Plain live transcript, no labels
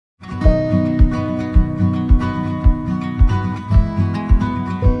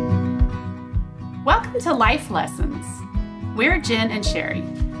to Life Lessons. We're Jen and Sherry.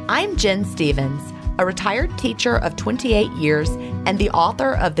 I'm Jen Stevens, a retired teacher of 28 years and the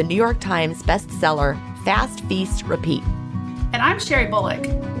author of the New York Times bestseller, Fast, Feast, Repeat. And I'm Sherry Bullock.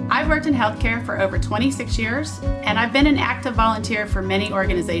 I've worked in healthcare for over 26 years, and I've been an active volunteer for many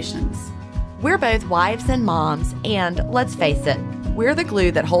organizations. We're both wives and moms, and let's face it, we're the glue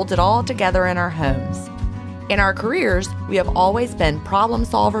that holds it all together in our homes. In our careers, we have always been problem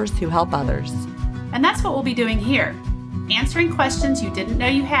solvers who help others. And that's what we'll be doing here, answering questions you didn't know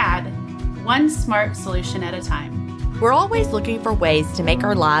you had, one smart solution at a time. We're always looking for ways to make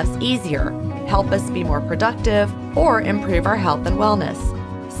our lives easier, help us be more productive, or improve our health and wellness.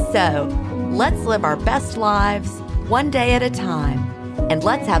 So, let's live our best lives one day at a time, and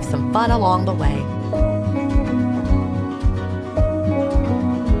let's have some fun along the way.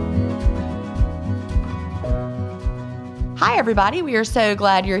 Hi, everybody. We are so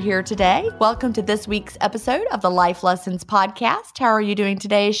glad you're here today. Welcome to this week's episode of the Life Lessons podcast. How are you doing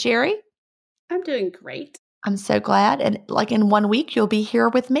today, Sherry? I'm doing great. I'm so glad. And like in 1 week, you'll be here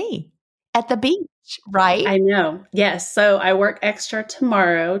with me at the beach, right? I know. Yes. So I work extra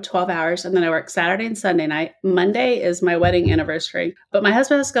tomorrow, 12 hours, and then I work Saturday and Sunday night. Monday is my wedding anniversary, but my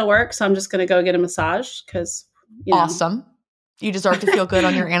husband has to go work, so I'm just going to go get a massage because, Awesome. You deserve to feel good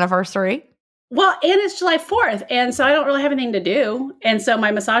on your anniversary. Well, and it's July 4th, and so I don't really have anything to do. And so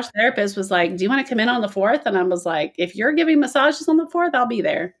my massage therapist was like, do you want to come in on the 4th? And I was like, if you're giving massages on the 4th, I'll be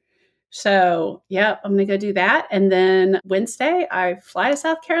there. So, yeah, I'm going to go do that. And then Wednesday, I fly to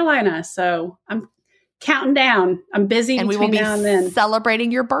South Carolina. So I'm counting down. I'm busy and we will be now and then. Celebrating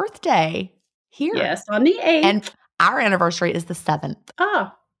your birthday here. Yes, on the 8th. And our anniversary is the 7th.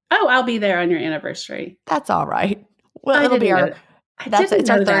 Oh, I'll be there on your anniversary. That's all right. Well, it'll be our... It's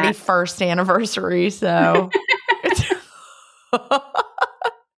our 31st anniversary, so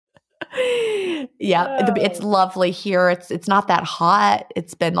yeah, it's lovely here. It's not that hot.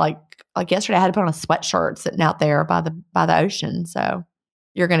 It's been like yesterday. I had to put on a sweatshirt sitting out there by the ocean. So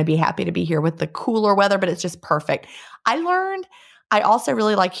you're going to be happy to be here with the cooler weather, but it's just perfect. I also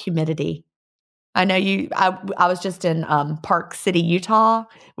really like humidity. I know you. I was just in Park City, Utah,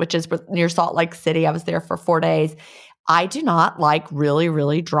 which is near Salt Lake City. I was there for 4 days. I do not like really,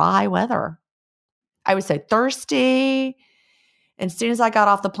 really dry weather. I was so thirsty. And as soon as I got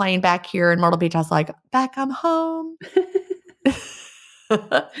off the plane back here in Myrtle Beach, I was like, I'm home.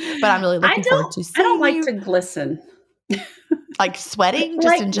 But I'm really looking forward to seeing I don't like you. to glisten. Like sweating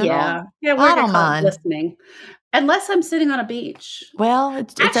just in general? Yeah, I don't mind. Glistening. Unless I'm sitting on a beach. Well,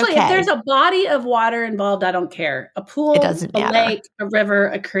 it's actually, okay. If there's a body of water involved, I don't care. A pool, it doesn't matter. A lake, a river,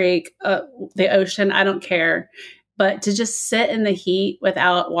 a creek, the ocean, I don't care. But to just sit in the heat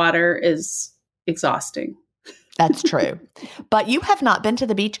without water is exhausting. That's true. But you have not been to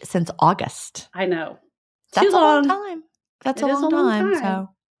the beach since August. I know. That's a long time. That's a long time. So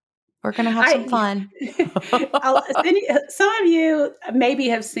we're going to have some fun. Some of you maybe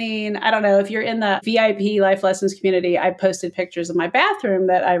have seen, I don't know, if you're in the VIP Life Lessons community, I posted pictures of my bathroom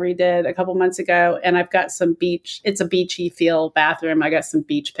that I redid a couple months ago. And I've got some beach. It's a beachy feel bathroom. I got some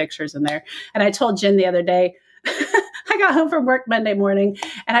beach pictures in there. And I told Jen the other day, I got home from work Monday morning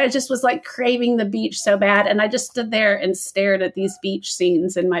and I just was like craving the beach so bad. And I just stood there and stared at these beach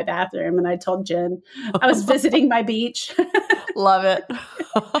scenes in my bathroom. And I told Jen I was visiting my beach. Love it.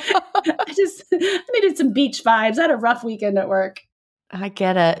 I needed some beach vibes. I had a rough weekend at work. I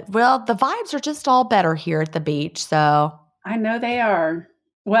get it. Well, the vibes are just all better here at the beach. So I know they are.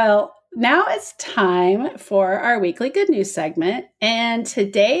 Well, now it's time for our weekly good news segment. And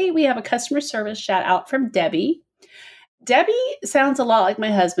today we have a customer service shout out from Debbie. Debbie sounds a lot like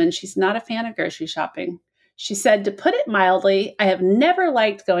my husband. She's not a fan of grocery shopping. She said, to put it mildly, I have never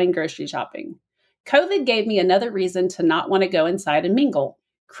liked going grocery shopping. COVID gave me another reason to not want to go inside and mingle.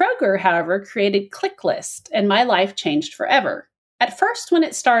 Kroger, however, created ClickList, and my life changed forever. At first, when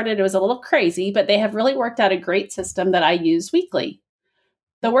it started, it was a little crazy, but they have really worked out a great system that I use weekly.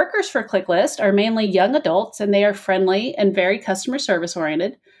 The workers for ClickList are mainly young adults, and they are friendly and very customer service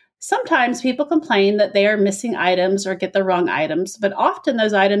oriented. Sometimes people complain that they are missing items or get the wrong items, but often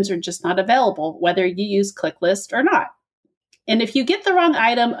those items are just not available, whether you use ClickList or not. And if you get the wrong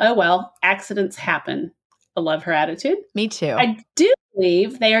item, oh well, accidents happen. I love her attitude. Me too. I do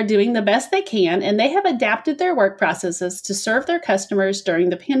believe they are doing the best they can, and they have adapted their work processes to serve their customers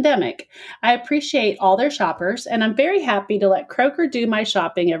during the pandemic. I appreciate all their shoppers, and I'm very happy to let Kroger do my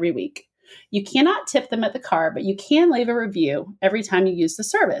shopping every week. You cannot tip them at the car, but you can leave a review every time you use the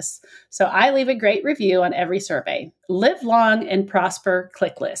service. So I leave a great review on every survey. Live long and prosper,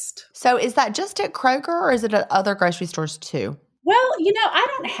 ClickList. So is that just at Kroger or is it at other grocery stores too? Well, I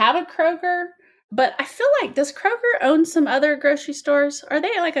don't have a Kroger. But I feel like, does Kroger own some other grocery stores? Are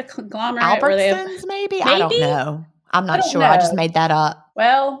they like a conglomerate where they have Albertsons, maybe? I don't maybe? know. I'm I not don't sure. I just know. made that up.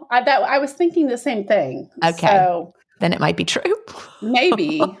 Well, I was thinking the same thing. Okay. So Then it might be true.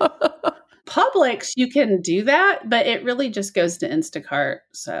 maybe Publix, you can do that, but it really just goes to Instacart.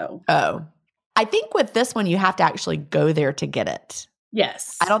 So Oh. I think with this one, you have to actually go there to get it.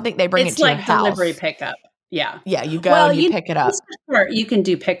 yes, I don't think they bring it it's to your like house. delivery pickup. Yeah. Yeah, you go Well, and you pick it up. Instacart, you can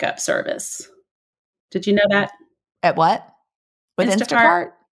do pickup service. Did you know that? At what? With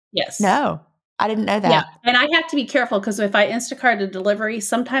Instacart? Yes. No, I didn't know that. Yeah. And I have to be careful because if I Instacart a delivery,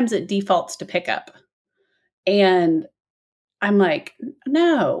 sometimes it defaults to pickup. And I'm like,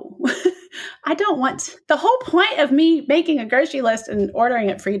 no, I don't want the whole point of me making a grocery list and ordering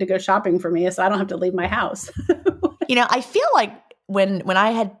it for you to go shopping for me is so I don't have to leave my house. I feel like when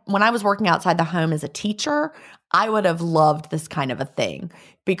I was working outside the home as a teacher, I would have loved this kind of a thing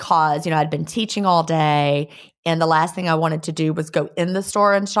because, I'd been teaching all day and the last thing I wanted to do was go in the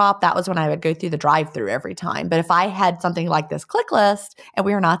store and shop. That was when I would go through the drive-through every time. But if I had something like this ClickList, and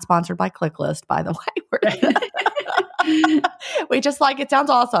we are not sponsored by ClickList, by the way, we just it sounds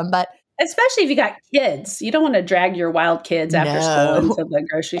awesome, but especially if you got kids, you don't want to drag your wild kids after school into the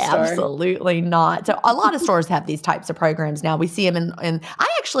grocery store. Absolutely not. So a lot of stores have these types of programs now. We see them in I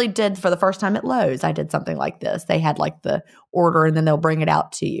actually did for the first time at Lowe's. I did something like this. They had the order and then they'll bring it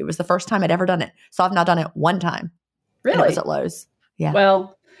out to you. It was the first time I'd ever done it. So I've now done it one time. Really? And it was at Lowe's. Yeah.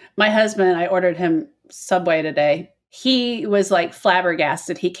 Well, my husband, I ordered him Subway today. He was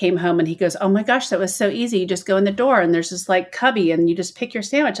flabbergasted. He came home and he goes, "Oh my gosh, that was so easy. You just go in the door and there's this cubby and you just pick your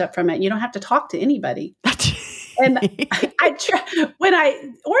sandwich up from it. You don't have to talk to anybody." And when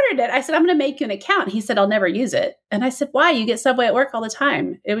I ordered it, I said, "I'm going to make you an account." He said, "I'll never use it." And I said, "Why? You get Subway at work all the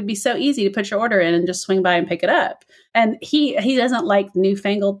time. It would be so easy to put your order in and just swing by and pick it up." And he doesn't like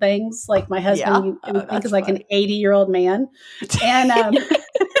newfangled things like my husband. You would think is like an 80-year-old man. And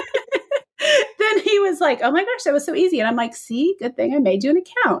then he was like, "Oh my gosh, that was so easy." And I'm like, "See, good thing I made you an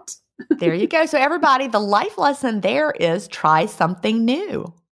account." There you go. So everybody, the life lesson there is try something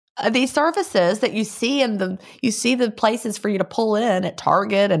new. These services that you see you see the places for you to pull in at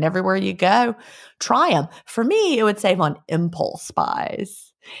Target and everywhere you go, try them. For me, it would save on impulse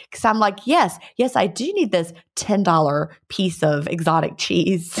buys. Because I'm like, yes, I do need this $10 piece of exotic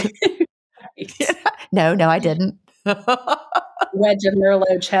cheese. No, I didn't. Wedge of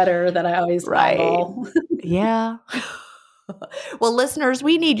Merlot cheddar that I always eyeball. Yeah. Well, listeners,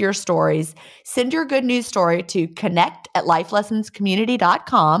 we need your stories. Send your good news story to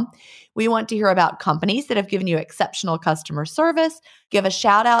connect@lifelessonscommunity.com. We want to hear about companies that have given you exceptional customer service. Give a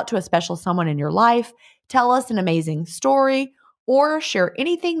shout out to a special someone in your life. Tell us an amazing story or share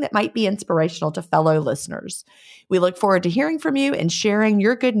anything that might be inspirational to fellow listeners. We look forward to hearing from you and sharing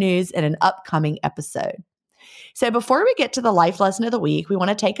your good news in an upcoming episode. So before we get to the life lesson of the week, we want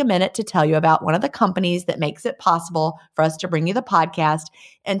to take a minute to tell you about one of the companies that makes it possible for us to bring you the podcast.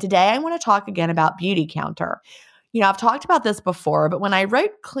 And today I want to talk again about Beautycounter. I've talked about this before, but when I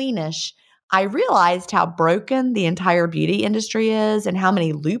wrote Cleanish, I realized how broken the entire beauty industry is and how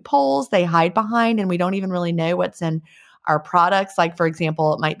many loopholes they hide behind, and we don't even really know what's in our products. Like, for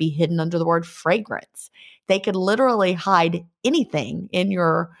example, it might be hidden under the word fragrance. They could literally hide anything in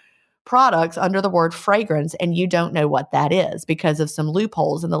your products under the word fragrance, and you don't know what that is because of some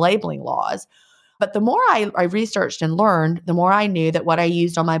loopholes in the labeling laws. But the more I researched and learned, the more I knew that what I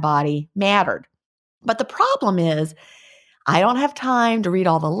used on my body mattered. But the problem is I don't have time to read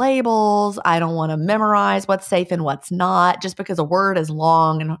all the labels. I don't want to memorize what's safe and what's not. Just because a word is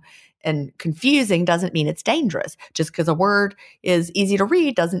long and confusing doesn't mean it's dangerous. Just because a word is easy to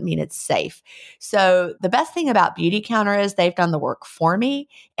read doesn't mean it's safe. So the best thing about Beautycounter is they've done the work for me,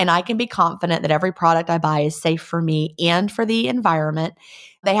 and I can be confident that every product I buy is safe for me and for the environment.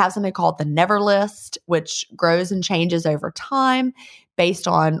 They have something called the Never List, which grows and changes over time based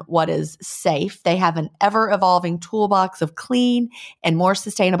on what is safe. They have an ever-evolving toolbox of clean and more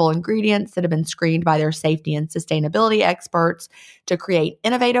sustainable ingredients that have been screened by their safety and sustainability experts to create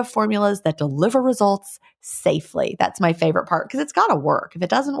innovative formulas that deliver results safely. That's my favorite part because it's got to work. If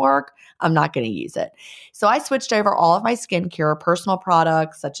it doesn't work, I'm not going to use it. So I switched over all of my skincare, personal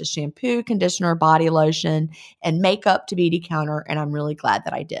products such as shampoo, conditioner, body lotion, and makeup to Beautycounter, and I'm really glad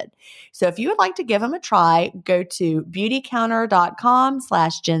that I did. So if you would like to give them a try, go to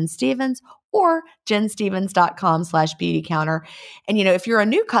beautycounter.com/Jen Stevens or jenstevens.com/beautycounter. And, if you're a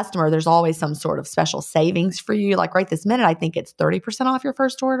new customer, there's always some sort of special savings for you. Like right this minute, I think it's 30% off your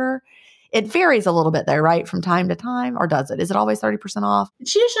first order. It varies a little bit though, right? From time to time, or does it? Is it always 30% off?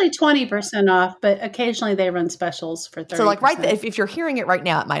 It's usually 20% off, but occasionally they run specials for 30%. So like if you're hearing it right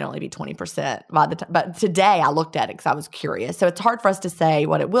now, it might only be 20% by the time. But today I looked at it because I was curious. So it's hard for us to say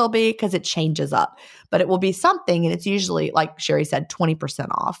what it will be because it changes up. But it will be something, and it's usually, like Sherry said, 20%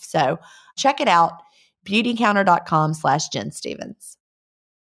 off. So check it out, beautycounter.com/Jen Stevens.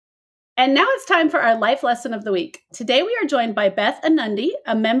 And now it's time for our Life Lesson of the Week. Today we are joined by Beth Anundi,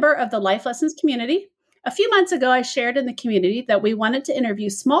 a member of the Life Lessons community. A few months ago, I shared in the community that we wanted to interview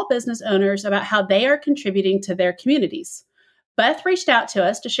small business owners about how they are contributing to their communities. Beth reached out to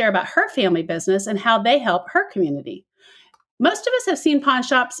us to share about her family business and how they help her community. Most of us have seen pawn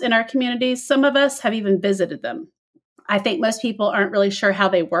shops in our communities. Some of us have even visited them. I think most people aren't really sure how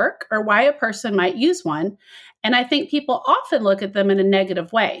they work or why a person might use one. And I think people often look at them in a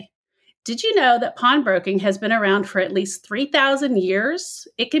negative way. Did you know that pawnbroking has been around for at least 3,000 years?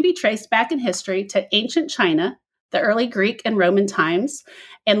 It can be traced back in history to ancient China, the early Greek and Roman times,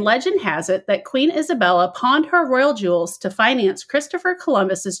 and legend has it that Queen Isabella pawned her royal jewels to finance Christopher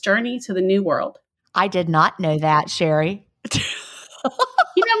Columbus's journey to the New World. I did not know that, Sherry. You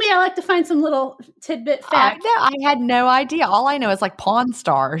know me, I like to find some little tidbit facts. I had no idea. All I know is like Pawn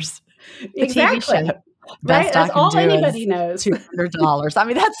Stars, the Exactly. TV show. Right? That's all anybody knows. $200. I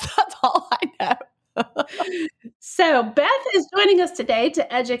mean, that's all I know. So Beth is joining us today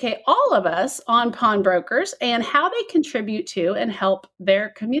to educate all of us on pawnbrokers and how they contribute to and help their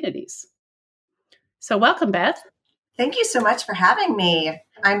communities. So welcome, Beth. Thank you so much for having me.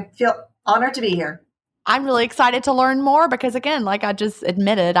 I feel honored to be here. I'm really excited to learn more because, again, like I just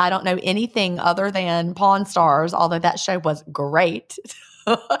admitted, I don't know anything other than Pawn Stars, although that show was great.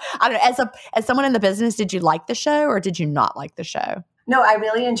 I don't know, as someone in the business, did you like the show or did you not like the show? No, I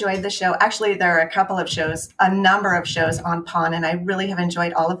really enjoyed the show. Actually, there are a number of shows on pawn, and I really have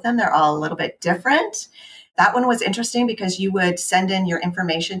enjoyed all of them. They're all a little bit different. That one was interesting because you would send in your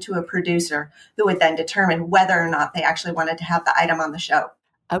information to a producer who would then determine whether or not they actually wanted to have the item on the show.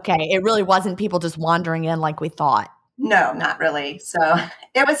 Okay. It really wasn't people just wandering in like we thought. No, not really. So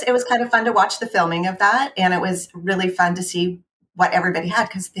it was kind of fun to watch the filming of that. And it was really fun to see what everybody had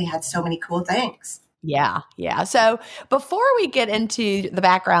because they had so many cool things. Yeah. Yeah. So before we get into the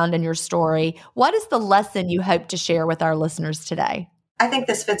background and your story, what is the lesson you hope to share with our listeners today? I think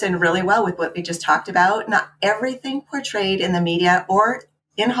this fits in really well with what we just talked about. Not everything portrayed in the media or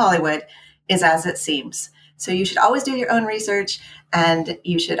in Hollywood is as it seems. So you should always do your own research and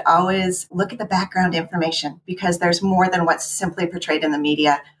you should always look at the background information because there's more than what's simply portrayed in the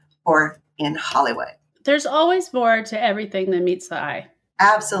media or in Hollywood. There's always more to everything than meets the eye.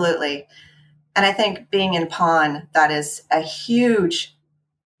 Absolutely. And I think being in pawn, that is a huge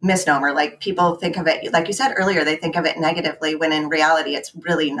misnomer. Like people think of it, like you said earlier, they think of it negatively when in reality, it's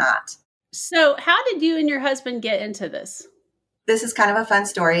really not. So how did you and your husband get into this? This is kind of a fun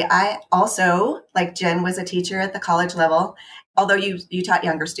story. I also, like Jen, was a teacher at the college level, although you taught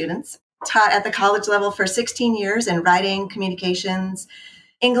younger students. Taught at the college level for 16 years in writing, communications,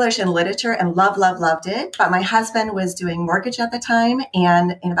 English and literature, and loved it. But my husband was doing mortgage at the time.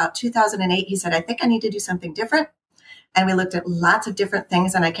 And in about 2008, he said, I think I need to do something different. And we looked at lots of different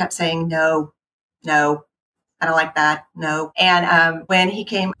things. And I kept saying, no, I don't like that. No. And when he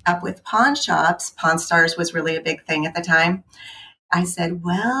came up with pawn shops, Pawn Stars was really a big thing at the time. I said,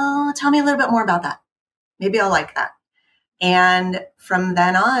 well, tell me a little bit more about that. Maybe I'll like that. And from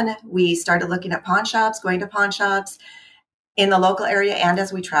then on, we started looking at pawn shops, going to pawn shops in the local area and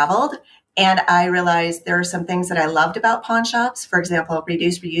as we traveled. And I realized there are some things that I loved about pawn shops. For example,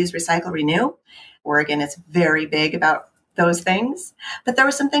 reduce, reuse, recycle, renew. Oregon is very big about those things. But there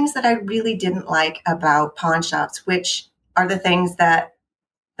were some things that I really didn't like about pawn shops, which are the things that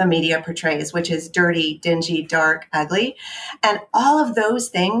the media portrays, which is dirty, dingy, dark, ugly. And all of those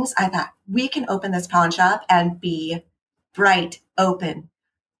things, I thought, we can open this pawn shop and be bright, open,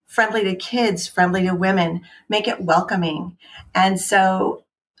 friendly to kids, friendly to women, make it welcoming. And so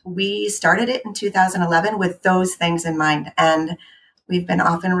we started it in 2011 with those things in mind. And we've been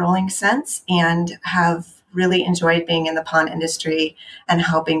off and rolling since and have really enjoyed being in the pawn industry and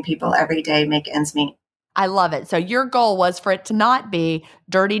helping people every day make ends meet. I love it. So your goal was for it to not be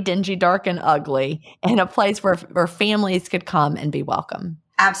dirty, dingy, dark, and ugly, and a place where families could come and be welcome.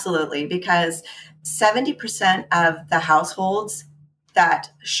 Absolutely, because 70% of the households that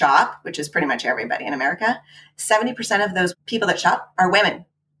shop, which is pretty much everybody in America, 70% of those people that shop are women.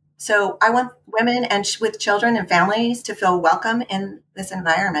 So I want women and with children and families to feel welcome in this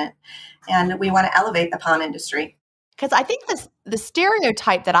environment. And we want to elevate the pawn industry. Because I think the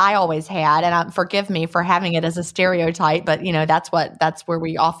stereotype that I always had, and forgive me for having it as a stereotype, but that's where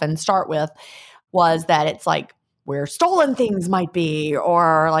we often start with, was that it's like where stolen things might be,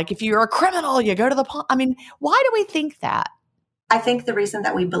 or like if you're a criminal, you go to the pawn. I mean, why do we think that? I think the reason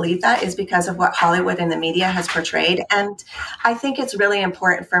that we believe that is because of what Hollywood and the media has portrayed. And I think it's really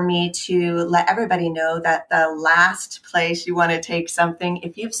important for me to let everybody know that the last place you want to take something,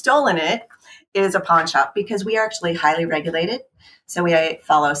 if you've stolen it, is a pawn shop, because we are actually highly regulated. So we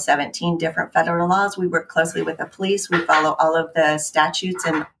follow 17 different federal laws. We work closely with the police. We follow all of the statutes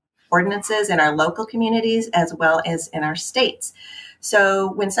and ordinances in our local communities as well as in our states.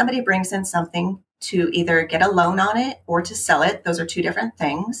 So when somebody brings in something to either get a loan on it or to sell it, those are two different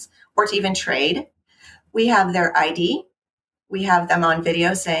things, or to even trade, we have their ID. We have them on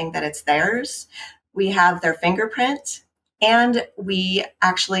video saying that it's theirs. We have their fingerprint, and we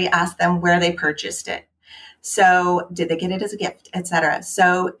actually ask them where they purchased it. So did they get it as a gift, etc.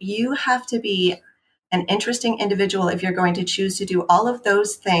 So you have to be an interesting individual if you're going to choose to do all of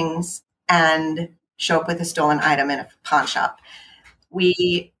those things and show up with a stolen item in a pawn shop.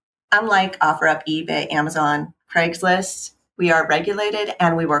 We, unlike OfferUp, eBay, Amazon, Craigslist, we are regulated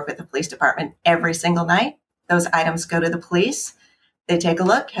and we work with the police department every single night. Those items go to the police. They take a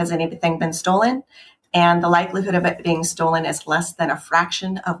look. Has anything been stolen? And the likelihood of it being stolen is less than a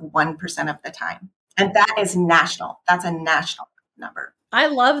fraction of 1% of the time. And that is national. That's a national number. I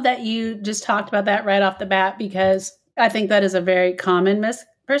love that you just talked about that right off the bat, because I think that is a very common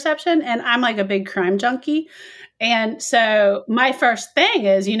misperception. And I'm like a big crime junkie. And so my first thing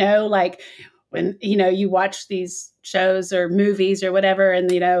is, like when, you watch these shows or movies or whatever,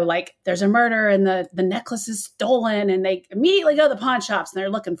 and, like there's a murder and the necklace is stolen, and they immediately go to the pawn shops and they're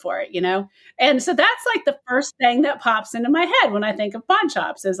looking for it, And so that's like the first thing that pops into my head when I think of pawn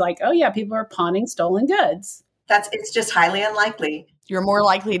shops is like, oh yeah, people are pawning stolen goods. It's just highly unlikely. You're more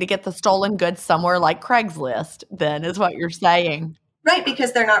likely to get the stolen goods somewhere like Craigslist, then, is what you're saying. Right,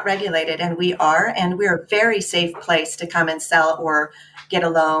 because they're not regulated, and we're a very safe place to come and sell or get a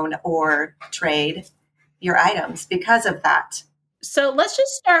loan or trade your items because of that. So let's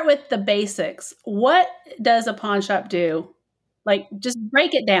just start with the basics. What does a pawn shop do? Like, just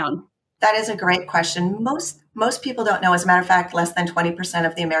break it down. That is a great question. Most people don't know. As a matter of fact, less than 20%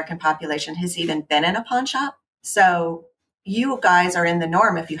 of the American population has even been in a pawn shop. So you guys are in the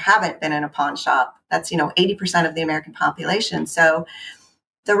norm if you haven't been in a pawn shop. That's, 80% of the American population. So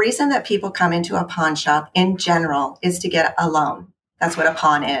the reason that people come into a pawn shop in general is to get a loan. That's what a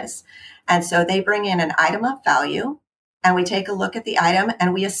pawn is. And so they bring in an item of value, and we take a look at the item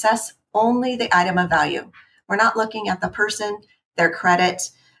and we assess only the item of value. We're not looking at the person, their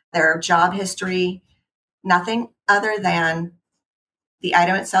credit, their job history, nothing other than the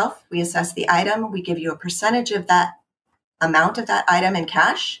item itself. We assess the item. We give you a percentage of that amount of that item in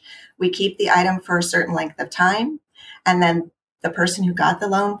cash. We keep the item for a certain length of time. And then the person who got the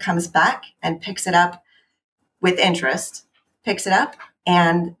loan comes back and picks it up with interest, picks it up,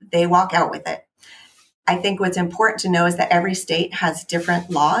 and they walk out with it. I think what's important to know is that every state has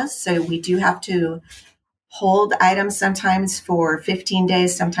different laws. So we do have to hold items sometimes for 15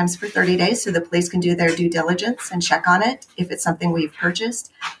 days, sometimes for 30 days, so the police can do their due diligence and check on it if it's something we've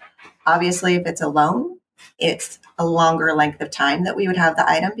purchased. Obviously, if it's a loan, it's a longer length of time that we would have the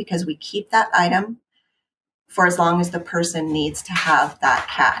item, because we keep that item for as long as the person needs to have that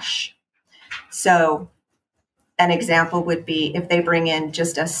cash. So an example would be if they bring in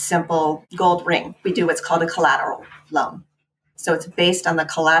just a simple gold ring, we do what's called a collateral loan. So it's based on the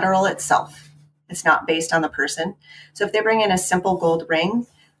collateral itself. It's not based on the person. So if they bring in a simple gold ring,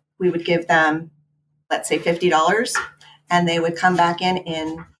 we would give them, let's say, $50, and they would come back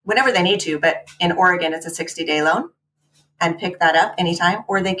in whenever they need to. But in Oregon, it's a 60-day loan, and pick that up anytime,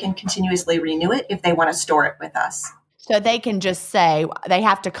 or they can continuously renew it if they want to store it with us. So they can just say they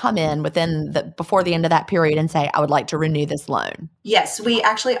have to come in before the end of that period and say, I would like to renew this loan. Yes, we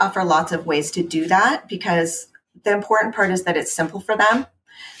actually offer lots of ways to do that, because the important part is that it's simple for them.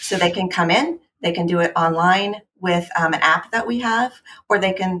 So they can come in, they can do it online with an app that we have, or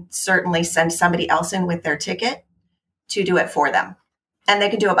they can certainly send somebody else in with their ticket to do it for them. And they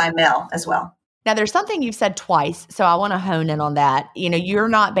can do it by mail as well. Now, there's something you've said twice, so I want to hone in on that. You're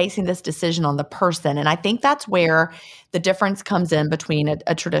not basing this decision on the person. And I think that's where the difference comes in between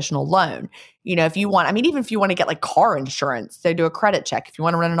a traditional loan. If you want, even if you want to get like car insurance, they do a credit check. If you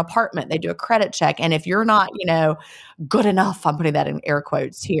want to rent an apartment, they do a credit check. And if you're not, good enough, I'm putting that in air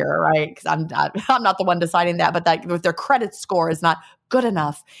quotes here, right? Because I'm not the one deciding that, but that if their credit score is not good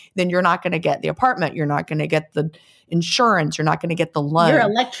enough, then you're not going to get the apartment. You're not going to get the insurance. You're not going to get the loan. Your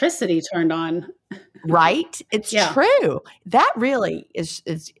electricity turned on. Right? It's Yeah. true. That really is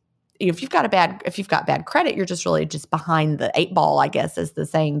if you've got bad credit, you're just really just behind the 8 ball, I guess, as the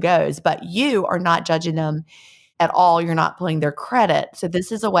saying goes. But you are not judging them at all. You're not pulling their credit. So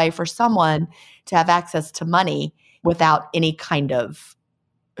this is a way for someone to have access to money without any kind of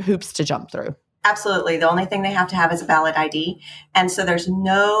hoops to jump through. Absolutely. The only thing they have to have is a valid ID. And so there's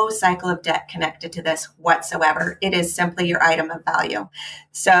no cycle of debt connected to this whatsoever. It is simply your item of value.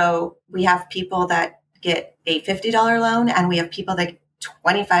 So we have people that get a $50 loan, and we have people that get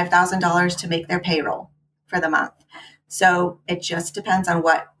 $25,000 to make their payroll for the month. So it just depends on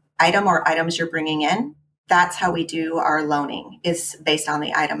what item or items you're bringing in. That's how we do our loaning, is based on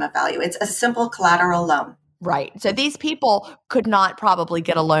the item of value. It's a simple collateral loan. Right. So these people could not probably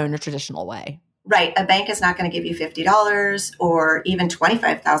get a loan a traditional way. Right. A bank is not going to give you $50 or even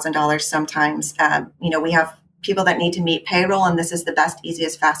 $25,000 sometimes. We have people that need to meet payroll, and this is the best,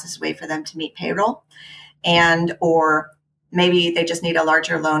 easiest, fastest way for them to meet payroll. Or maybe they just need a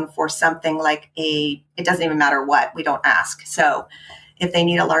larger loan for something like it doesn't even matter what, we don't ask. So if they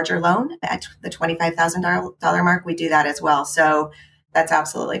need a larger loan at the $25,000 mark, we do that as well. So that's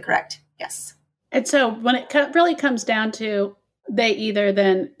absolutely correct. Yes. And so when it really comes down to, they either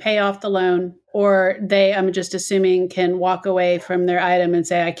then pay off the loan, or they, I'm just assuming, can walk away from their item and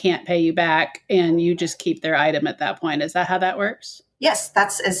say, I can't pay you back, and you just keep their item at that point. Is that how that works? Yes,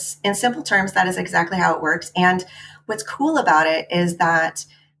 in simple terms, that is exactly how it works. And what's cool about it is that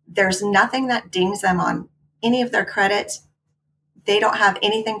there's nothing that dings them on any of their credit. They don't have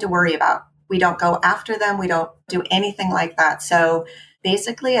anything to worry about. We don't go after them. We don't do anything like that. So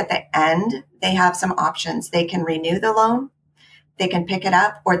basically at the end, they have some options. They can renew the loan, they can pick it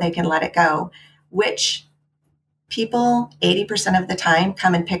up, or they can let it go, which people 80% of the time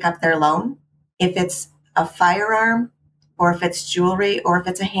come and pick up their loan. If it's a firearm, or if it's jewelry, or if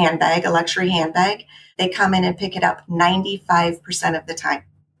it's a handbag, a luxury handbag, they come in and pick it up 95% of the time.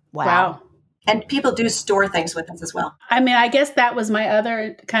 Wow. And people do store things with us as well. I mean, I guess that was my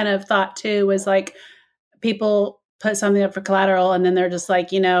other kind of thought too, was like people put something up for collateral and then they're just like,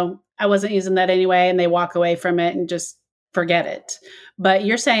 I wasn't using that anyway. And they walk away from it and just forget it. But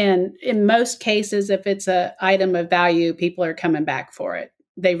you're saying in most cases, if it's an item of value, people are coming back for it.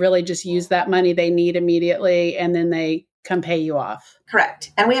 They really just use that money they need immediately, and then they come pay you off.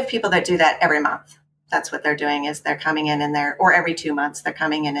 Correct. And we have people that do that every month. That's what they're doing, is they're coming in and or every 2 months, they're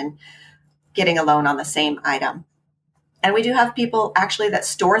coming in and getting a loan on the same item. And we do have people actually that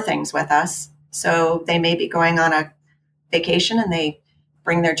store things with us. So they may be going on a vacation and they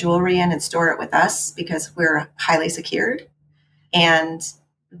bring their jewelry in and store it with us because we're highly secured. And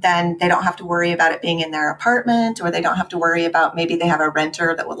then they don't have to worry about it being in their apartment, or they don't have to worry about, maybe they have a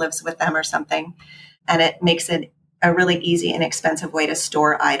renter that lives with them or something. And it makes it a really easy and inexpensive way to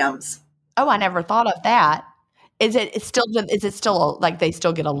store items. Oh, I never thought of that. Is it still like they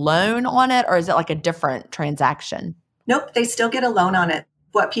still get a loan on it, or is it like a different transaction? Nope, they still get a loan on it.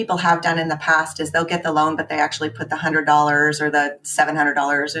 What people have done in the past is they'll get the loan, but they actually put the $100 or the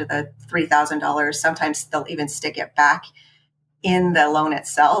 $700 or the $3,000. Sometimes they'll even stick it back in the loan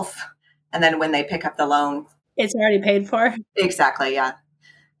itself. And then when they pick up the loan, it's already paid for. Exactly. Yeah.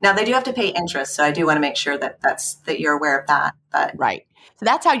 Now they do have to pay interest. So I do want to make sure that you're aware of that. But right. So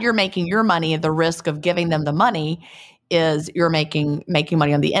that's how you're making your money. The risk of giving them the money is you're making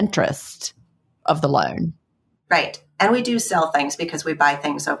money on the interest of the loan. Right. And we do sell things because we buy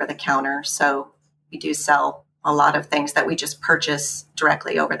things over the counter. So we do sell a lot of things that we just purchase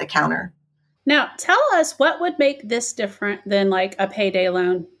directly over the counter. Now, tell us, what would make this different than like a payday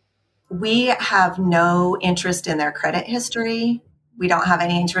loan? We have no interest in their credit history. We don't have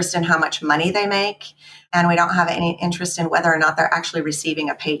any interest in how much money they make. And we don't have any interest in whether or not they're actually receiving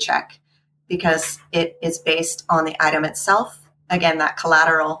a paycheck, because it is based on the item itself. Again, that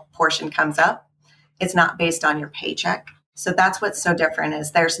collateral portion comes up. It's not based on your paycheck. So that's what's so different,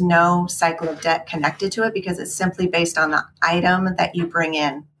 is there's no cycle of debt connected to it, because it's simply based on the item that you bring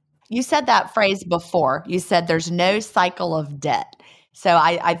in. You said that phrase before. You said there's no cycle of debt. So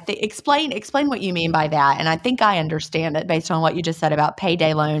explain what you mean by that. And I think I understand it based on what you just said about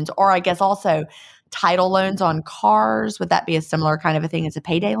payday loans, or I guess also title loans on cars. Would that be a similar kind of a thing as a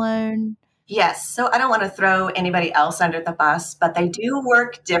payday loan? Yes. So I don't want to throw anybody else under the bus, but they do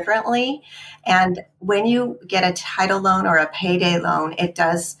work differently. And when you get a title loan or a payday loan, it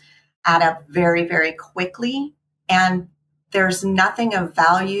does add up very, very quickly. And there's nothing of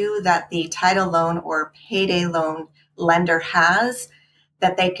value that the title loan or payday loan lender has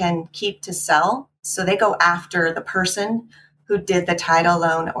that they can keep to sell. So they go after the person who did the title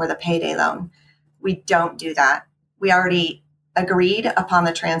loan or the payday loan. We don't do that. We already agreed upon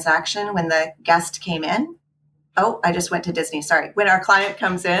the transaction when the guest came in. Oh, I just went to Disney. Sorry. When our client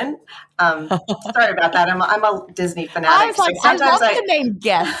comes in, sorry about that. I'm a Disney fanatic. I was like, so I love the name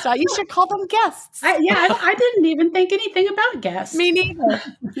guests. You should call them guests. I didn't even think anything about guests. Me neither.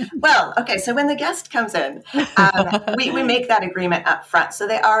 Well, okay. So when the guest comes in, we make that agreement up front. So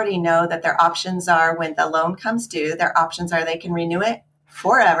they already know that their options are when the loan comes due, their options are they can renew it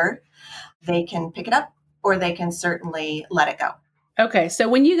forever, they can pick it up, or they can certainly let it go. Okay. So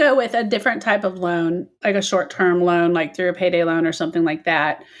when you go with a different type of loan, like a short-term loan, like through a payday loan or something like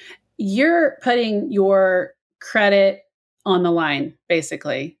that, you're putting your credit on the line,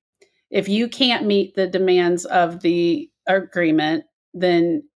 basically. If you can't meet the demands of the agreement,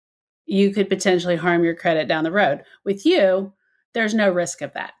 then you could potentially harm your credit down the road. With you, there's no risk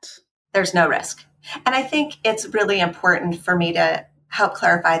of that. There's no risk. And I think it's really important for me to help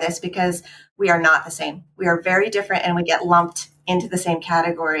clarify this because we are not the same. We are very different and we get lumped into the same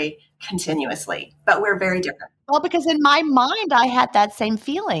category continuously, but we're very different. Well, because in my mind, I had that same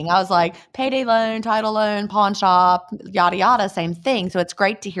feeling. I was like, payday loan, title loan, pawn shop, yada, yada, same thing. So it's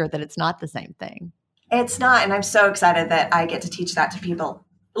great to hear that it's not the same thing. It's not. And I'm so excited that I get to teach that to people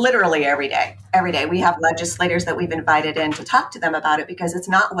literally every day. Every day. We have legislators that we've invited in to talk to them about it because it's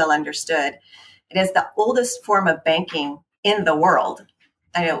not well understood. It is the oldest form of banking in the world.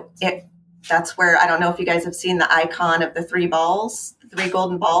 I know that's where, I don't know if you guys have seen the icon of the three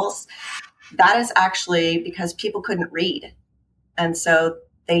golden balls. That is actually because people couldn't read. And so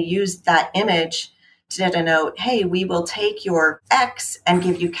they used that image to denote, hey, we will take your X and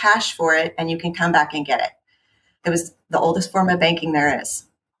give you cash for it, and you can come back and get it. It was the oldest form of banking there is.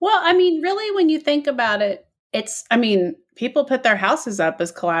 Well, I mean, really, when you think about it, people put their houses up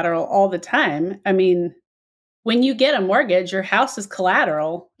as collateral all the time. I mean, when you get a mortgage, your house is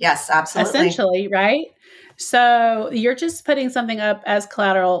collateral. Yes, absolutely. Essentially, right? So you're just putting something up as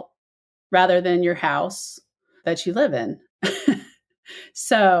collateral rather than your house that you live in.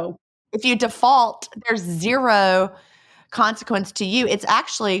 So if you default, there's zero consequence to you. It's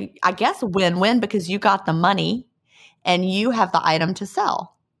actually, I guess, win-win because you got the money and you have the item to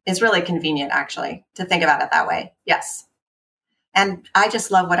sell. It's really convenient, actually, to think about it that way. Yes. And I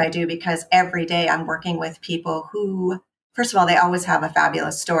just love what I do because every day I'm working with people who, first of all, they always have a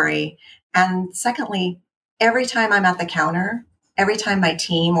fabulous story. And secondly, every time I'm at the counter, every time my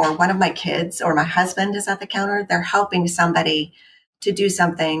team or one of my kids or my husband is at the counter, they're helping somebody to do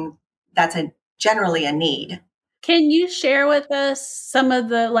something that's generally a need. Can you share with us some of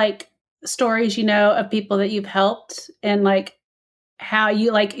the stories, of people that you've helped and how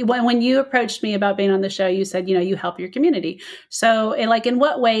you when you approached me about being on the show, you said, you help your community. So in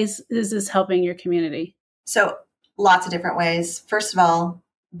what ways is this helping your community? So lots of different ways. First of all,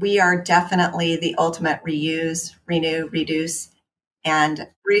 we are definitely the ultimate reuse, renew, reduce, and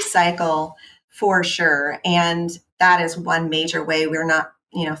recycle for sure. And that is one major way we're not,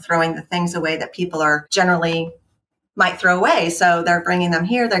 throwing the things away that people are generally might throw away. So they're bringing them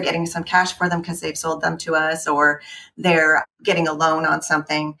here. They're getting some cash for them because they've sold them to us, or they're getting a loan on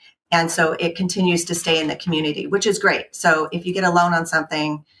something. And so it continues to stay in the community, which is great. So if you get a loan on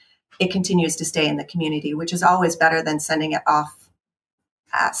something, it continues to stay in the community, which is always better than sending it off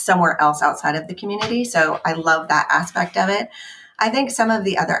somewhere else outside of the community. So I love that aspect of it. I think some of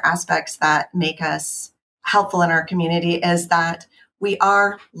the other aspects that make us helpful in our community is that we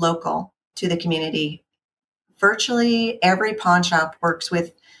are local to the community. Virtually every pawn shop works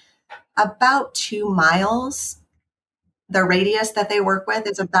with about 2 miles. The radius that they work with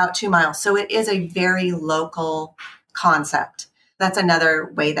is about 2 miles. So it is a very local concept. That's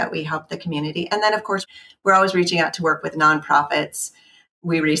another way that we help the community. And then, of course, we're always reaching out to work with nonprofits.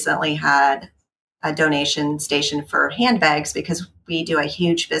 We recently had a donation station for handbags because we do a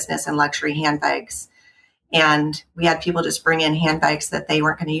huge business in luxury handbags. And we had people just bring in handbags that they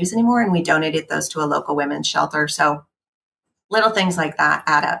weren't going to use anymore. And we donated those to a local women's shelter. So little things like that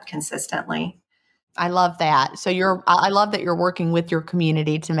add up consistently. I love that. So I love that you're working with your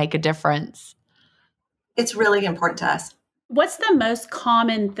community to make a difference. It's really important to us. What's the most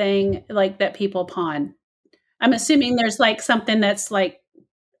common thing that people pawn? I'm assuming there's something that's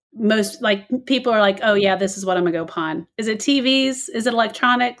most people are oh yeah, this is what I'm gonna go pawn. Is it TVs? Is it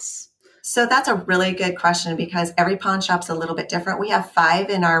electronics? So that's a really good question because every pawn shop's a little bit different. We have 5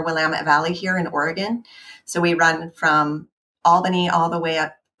 in our Willamette Valley here in Oregon. So we run from Albany all the way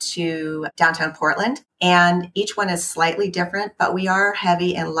up to downtown Portland. And each one is slightly different, but we are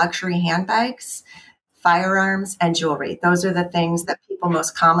heavy in luxury handbags, firearms, and jewelry. Those are the things that people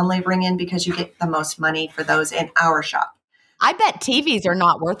most commonly bring in because you get the most money for those in our shop. I bet TVs are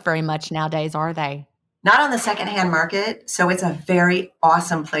not worth very much nowadays, are they? not on the secondhand market. So it's a very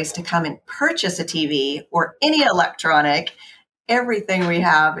awesome place to come and purchase a TV or any electronic. Everything we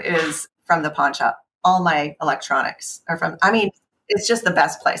have is from the pawn shop. All my electronics are from, it's just the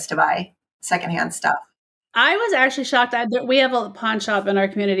best place to buy secondhand stuff. I was actually shocked. We have a pawn shop in our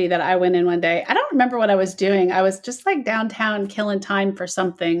community that I went in one day. I don't remember what I was doing. I was just like downtown killing time for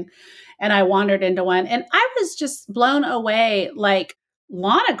something. And I wandered into one and I was just blown away. Like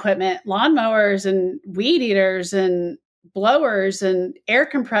lawn equipment, lawnmowers and weed eaters and blowers and air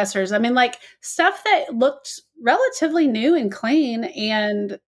compressors. I mean, like stuff that looked relatively new and clean.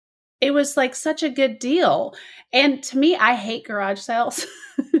 And it was like such a good deal. And to me, I hate garage sales.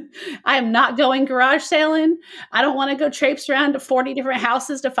 I am not going garage sailing. I don't want to go traipse around to 40 different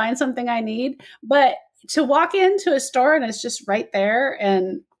houses to find something I need. But to walk into a store and it's just right there.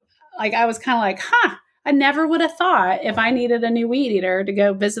 And like, I was kind of like, I never would have thought if I needed a new weed eater to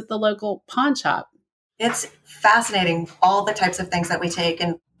go visit the local pawn shop. It's fascinating, all the types of things that we take,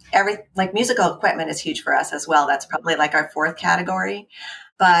 and like musical equipment is huge for us as well. That's probably like our fourth category.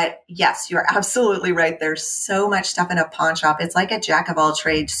 But yes, you're absolutely right. There's so much stuff in a pawn shop. It's like a jack of all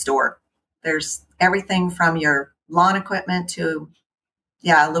trades store. There's everything from your lawn equipment to,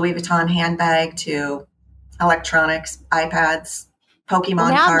 Louis Vuitton handbag to electronics, iPads,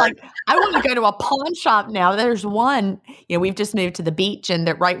 Pokemon cards. I want to go to a pawn shop now. There's one, we've just moved to the beach, and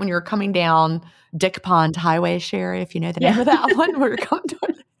that right when you're coming down Dick Pond Highway, Sherry, if you know the name of that one, where you're coming to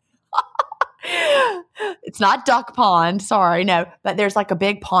it. It's not Duck Pond, sorry, no, but there's like a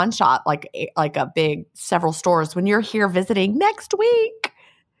big pawn shop, like a big several stores. When you're here visiting next week,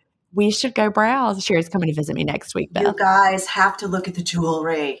 we should go browse. Sherry's coming to visit me next week, Beth. You guys have to look at the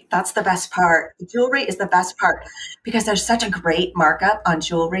jewelry. That's the best part. The jewelry is the best part because there's such a great markup on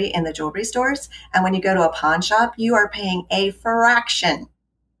jewelry in the jewelry stores. And when you go to a pawn shop, you are paying a fraction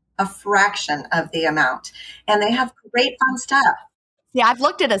of the amount. And they have great fun stuff. Yeah, I've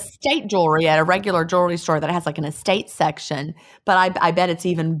looked at estate jewelry at a regular jewelry store that has like an estate section, but I bet it's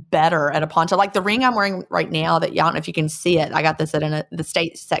even better at a pawn shop. Like the ring I'm wearing right now, that I don't know if you can see it. I got this at the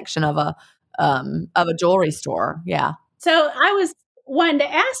estate section of a jewelry store. Yeah. So I was wanting to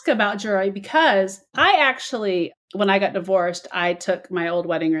ask about jewelry because I actually, when I got divorced, I took my old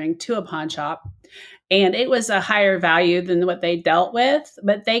wedding ring to a pawn shop. And it was a higher value than what they dealt with,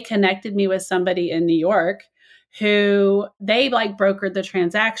 but they connected me with somebody in New York who they like brokered the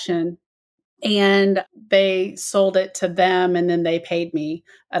transaction and they sold it to them and then they paid me.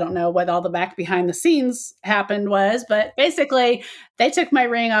 I don't know what all the back behind the scenes happened was, but basically they took my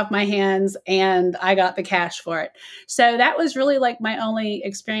ring off my hands and I got the cash for it. So that was really like my only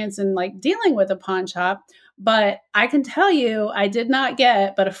experience in like dealing with a pawn shop. But I can tell you, I did not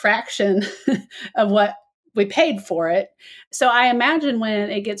get but a fraction of what we paid for it. So I imagine when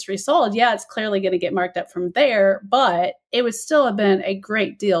it gets resold, it's clearly going to get marked up from there, but it would still have been a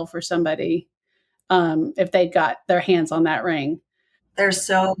great deal for somebody if they got their hands on that ring. There's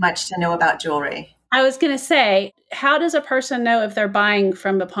so much to know about jewelry. I was going to say, how does a person know if they're buying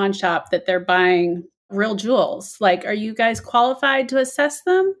from the pawn shop that they're buying real jewels? Like, are you guys qualified to assess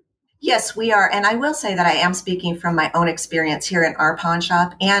them? Yes, we are. And I will say that I am speaking from my own experience here in our pawn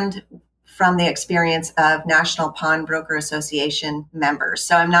shop and from the experience of National Pawnbroker Association members.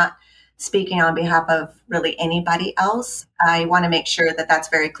 So I'm not speaking on behalf of really anybody else. I want to make sure that that's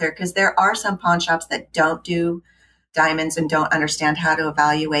very clear because there are some pawn shops that don't do diamonds and don't understand how to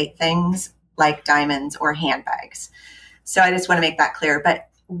evaluate things like diamonds or handbags. So I just want to make that clear. But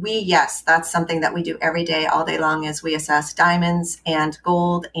that's something that we do every day, all day long, is we assess diamonds and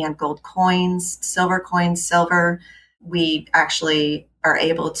gold coins, silver. We actually are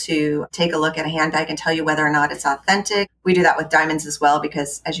able to take a look at a handbag and tell you whether or not it's authentic. We do that with diamonds as well,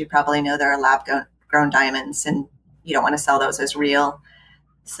 because as you probably know, there are lab-grown diamonds and you don't want to sell those as real.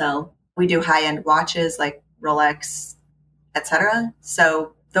 So we do high-end watches like Rolex, etc.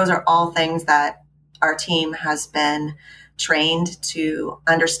 So those are all things that our team has been trained to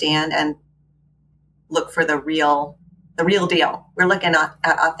understand and look for the real deal. We're looking at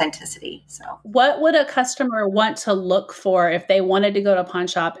authenticity. So what would a customer want to look for if they wanted to go to a pawn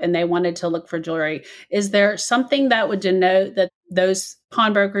shop and they wanted to look for jewelry? Is there something that would denote that those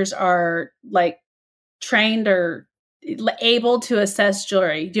pawnbrokers are like trained or able to assess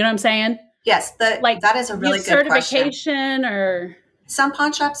jewelry? Do you know what I'm saying? Yes, that is a really good certification question. Or some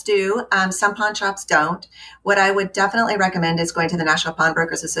pawn shops do, some pawn shops don't. What I would definitely recommend is going to the National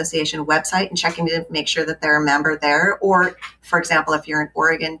Pawnbrokers Association website and checking to make sure that they're a member there. Or, for example, if you're in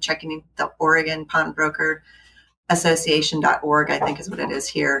Oregon, checking the Oregon Pawnbroker Association.org, I think is what it is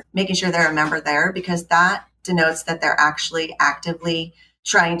here, making sure they're a member there, because that denotes that they're actually actively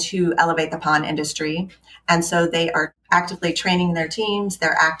trying to elevate the pawn industry. And so they are actively training their teams.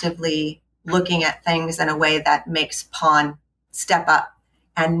 They're actively looking at things in a way that makes pawn step up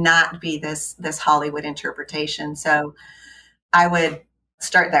and not be this Hollywood interpretation. So I would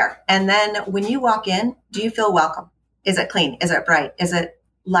start there. And then when you walk in, do you feel welcome? Is it clean? Is it bright? Is it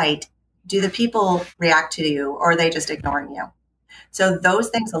light? Do the people react to you, or are they just ignoring you? So those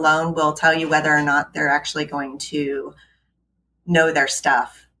things alone will tell you whether or not they're actually going to know their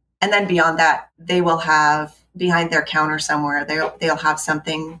stuff. And then beyond that, they will have behind their counter somewhere, they'll have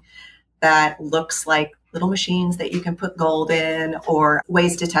something that looks like little machines that you can put gold in, or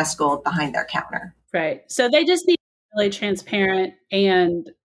ways to test gold behind their counter. Right. So they just need to be really transparent and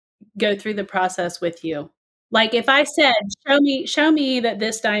go through the process with you. Like if I said, show me that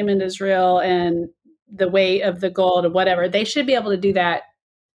this diamond is real and the weight of the gold or whatever, they should be able to do that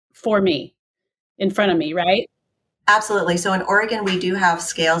for me in front of me, right? Absolutely. So in Oregon, we do have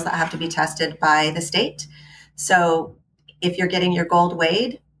scales that have to be tested by the state. So if you're getting your gold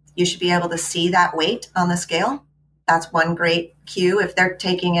weighed, you should be able to see that weight on the scale. That's one great cue. If they're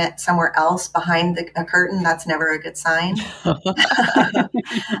taking it somewhere else behind a curtain, that's never a good sign.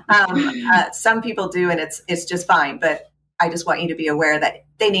 Some people do, and it's just fine. But I just want you to be aware that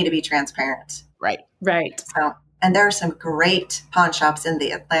they need to be transparent. Right. So, and there are some great pawn shops in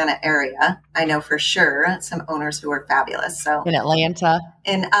the Atlanta area. I know for sure some owners who are fabulous. So In Atlanta?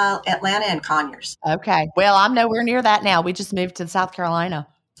 In Atlanta and Conyers. Okay. Well, I'm nowhere near that now. We just moved to South Carolina.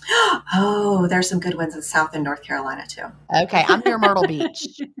 Oh, there's some good ones in South and North Carolina too. Okay. I'm near Myrtle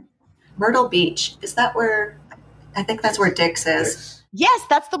Beach. Myrtle Beach. Is that where, I think that's where Dick's is. Yes,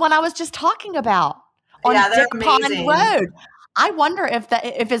 that's the one I was just talking about. On they're Dick Pond amazing. Road. I wonder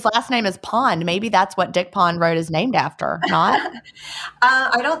if his last name is Pond, maybe that's what Dick Pond Road is named after, not?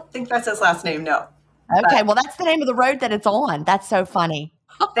 I don't think that's his last name, no. Okay, well, that's the name of the road that it's on. That's so funny.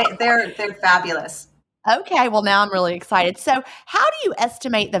 They're fabulous. Okay, well, now I'm really excited. So how do you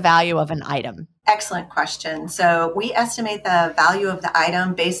estimate the value of an item? Excellent question. So we estimate the value of the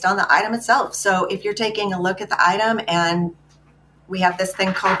item based on the item itself. So if you're taking a look at the item, and we have this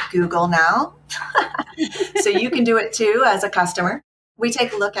thing called Google now, so you can do it too as a customer. We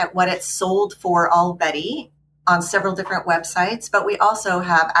take a look at what it's sold for already on several different websites, but we also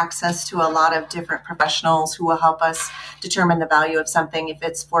have access to a lot of different professionals who will help us determine the value of something. If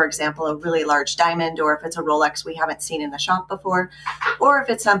it's, for example, a really large diamond, or if it's a Rolex we haven't seen in the shop before, or if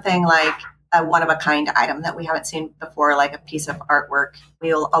it's something like a one-of-a-kind item that we haven't seen before, like a piece of artwork,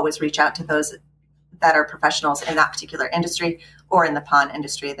 we'll always reach out to those that are professionals in that particular industry or in the pawn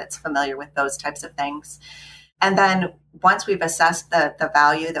industry that's familiar with those types of things. And then once we've assessed the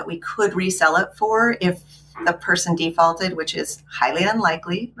value that we could resell it for, if the person defaulted, which is highly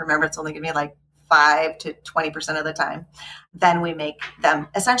unlikely, remember it's only going to be like 5 to 20% of the time, then we make them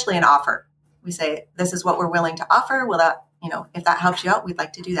essentially an offer. We say, this is what we're willing to offer. Well, that, if that helps you out, we'd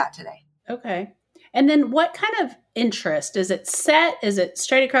like to do that today. Okay. And then what kind of interest? Is it set? Is it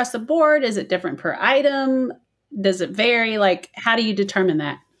straight across the board? Is it different per item? Does it vary? Like, how do you determine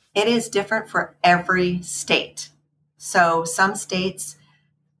that? It is different for every state. So some states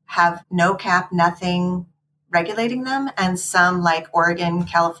have no cap, nothing regulating them. And some, like Oregon,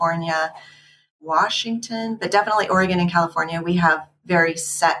 California, Washington, but definitely Oregon and California, we have very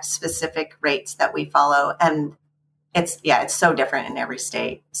set specific rates that we follow. And it's so different in every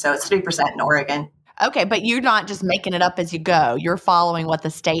state. So it's 3% in Oregon. Okay, but you're not just making it up as you go. You're following what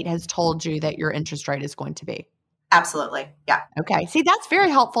the state has told you that your interest rate is going to be. Absolutely. Yeah. Okay. See, that's very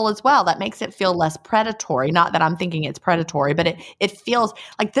helpful as well. That makes it feel less predatory. Not that I'm thinking it's predatory, but it feels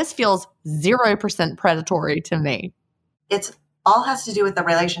like this feels 0% predatory to me. It's all has to do with the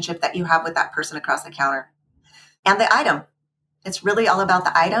relationship that you have with that person across the counter and the item. It's really all about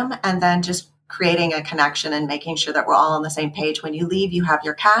the item, and then just creating a connection and making sure that we're all on the same page. When you leave, you have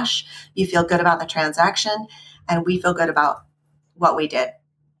your cash, you feel good about the transaction, and we feel good about what we did.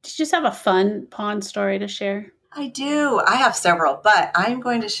 Did you just have a fun pawn story to share? I do. I have several, but I'm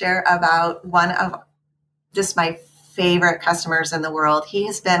going to share about one of just my favorite customers in the world. He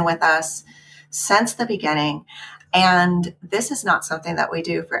has been with us since the beginning. And this is not something that we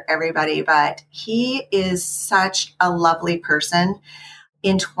do for everybody, but he is such a lovely person.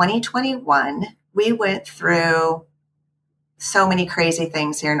 In 2021, we went through so many crazy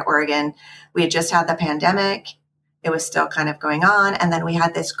things here in Oregon. We had just had the pandemic. It was still kind of going on. And then we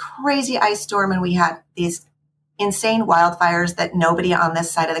had this crazy ice storm, and we had these insane wildfires that nobody on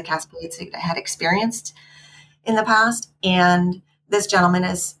this side of the Cascades had experienced in the past. And this gentleman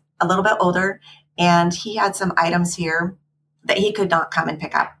is a little bit older, and he had some items here that he could not come and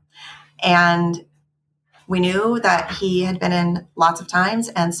pick up. And we knew that he had been in lots of times.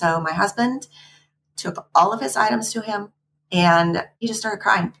 And so my husband took all of his items to him and he just started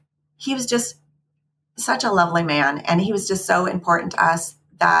crying. He was just such a lovely man. And he was just so important to us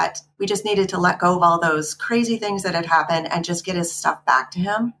that we just needed to let go of all those crazy things that had happened and just get his stuff back to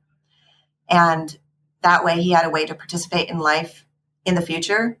him. And that way he had a way to participate in life in the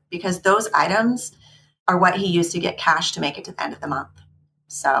future, because those items are what he used to get cash to make it to the end of the month.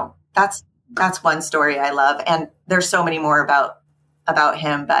 So that's one story I love. And there's so many more about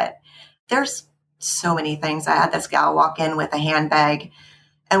him, but there's so many things. I had this gal walk in with a handbag,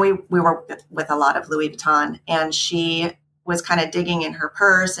 and we were with a lot of Louis Vuitton, and she was kind of digging in her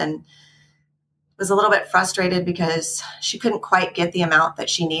purse and was a little bit frustrated because she couldn't quite get the amount that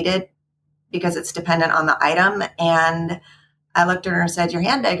she needed because it's dependent on the item. And I looked at her and said, your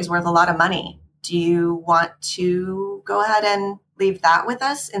handbag is worth a lot of money. Do you want to go ahead and leave that with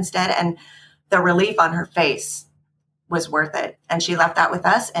us instead? And the relief on her face was worth it. And she left that with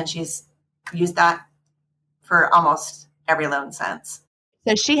us, and she's used that for almost every loan since.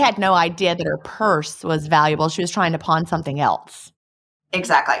 So she had no idea that her purse was valuable. She was trying to pawn something else.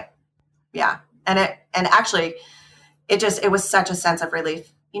 Exactly. Yeah. And actually it was such a sense of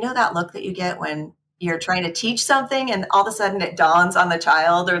relief. You know, that look that you get when you're trying to teach something and all of a sudden it dawns on the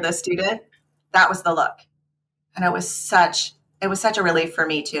child or the student? That was the look. And it was such a relief for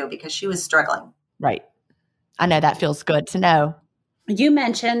me too, because she was struggling. Right. I know that feels good to know. You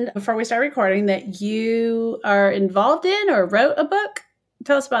mentioned before we start recording that you are involved in or wrote a book.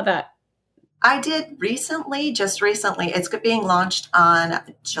 Tell us about that. I did just recently. It's being launched on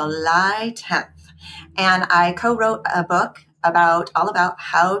July 10th. And I co-wrote a book all about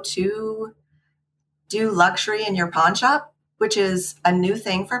how to do luxury in your pawn shop, which is a new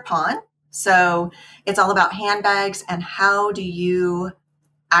thing for pawn. So it's all about handbags and how do you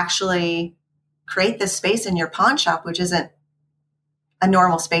actually create this space in your pawn shop, which isn't a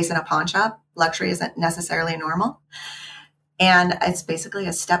normal space in a pawn shop. Luxury isn't necessarily normal. And it's basically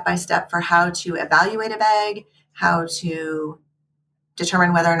a step-by-step for how to evaluate a bag, how to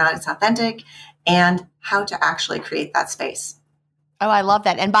determine whether or not it's authentic, and how to actually create that space. Oh, I love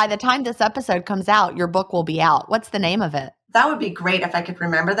that. And by the time this episode comes out, your book will be out. What's the name of it? That would be great if I could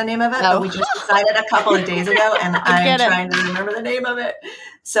remember the name of it. Oh. But we just decided a couple of days ago, and I'm trying to remember the name of it.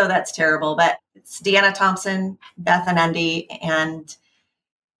 So that's terrible. But it's Deanna Thompson, Beth Anundy, and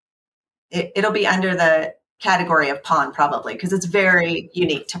it'll be under the category of pawn probably, because it's very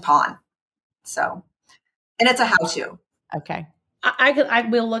unique to pawn. So, and it's a how-to. Okay. I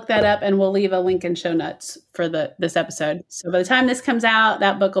will look that up, and we'll leave a link in show notes for this episode. So by the time this comes out,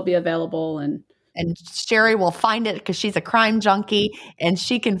 that book will be available, and Sherry will find it because she's a crime junkie, and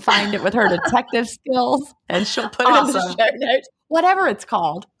she can find it with her detective skills, and she'll put it in the show notes, whatever it's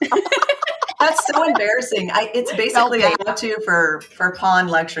called. That's so embarrassing. It's basically a how-to for pawn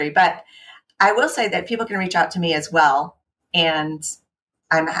luxury, but I will say that people can reach out to me as well, and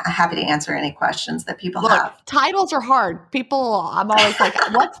I'm happy to answer any questions that people have. Titles are hard. I'm always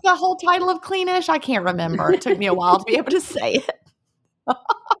like, what's the whole title of Cleanish? I can't remember. It took me a while to be able to say it.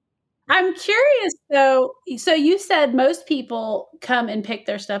 I'm curious though. So you said most people come and pick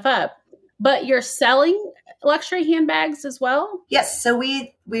their stuff up, but you're selling luxury handbags as well? Yes. So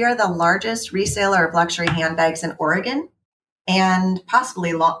we are the largest reseller of luxury handbags in Oregon, and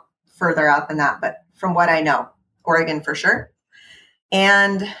possibly further out than that. But from what I know, Oregon for sure.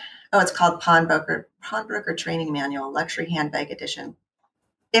 And it's called Pawnbroker Training Manual, Luxury Handbag Edition.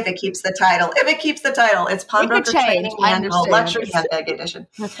 If it keeps the title, it's Pawnbroker Training Manual, Luxury Handbag Edition.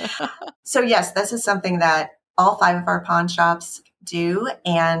 So yes, this is something that all 5 of our pawn shops do,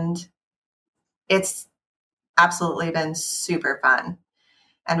 and it's absolutely been super fun.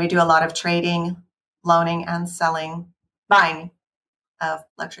 And we do a lot of trading, loaning, and buying of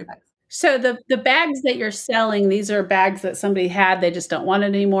luxury bags. So the bags that you're selling, these are bags that somebody had, they just don't want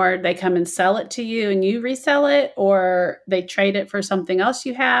it anymore. They come and sell it to you and you resell it, or they trade it for something else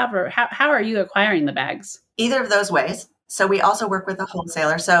you have, or how are you acquiring the bags? Either of those ways. So we also work with a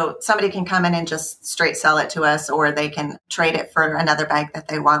wholesaler. So somebody can come in and just straight sell it to us, or they can trade it for another bag that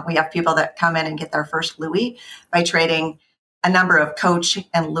they want. We have people that come in and get their first Louis by trading a number of Coach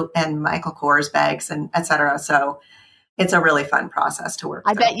and Michael Kors bags, and et cetera. So it's a really fun process to work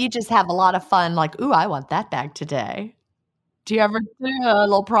through. I bet you just have a lot of fun, like, ooh, I want that bag today. Do you ever do a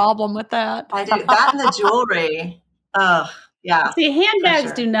little problem with that? I do. That and the jewelry. Oh, yeah. See,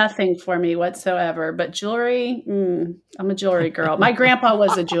 handbags do nothing for me whatsoever, but jewelry, I'm a jewelry girl. My grandpa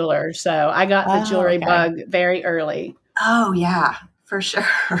was a jeweler, so I got the jewelry bug very early. Oh, yeah, for sure.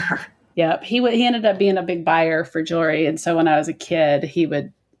 Yep. He ended up being a big buyer for jewelry. And so when I was a kid, he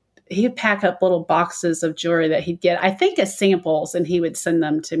he would pack up little boxes of jewelry that he'd get, I think as samples, and he would send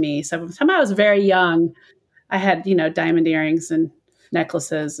them to me. So from the time I was very young, I had, diamond earrings and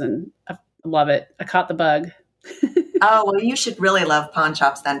necklaces, and I love it. I caught the bug. Oh, well, you should really love pawn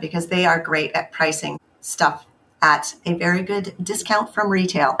shops then, because they are great at pricing stuff at a very good discount from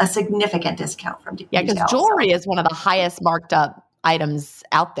retail, a significant discount from retail. Yeah, because jewelry is one of the highest marked up items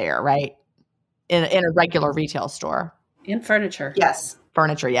out there, right? In a regular retail store. And furniture. Yes.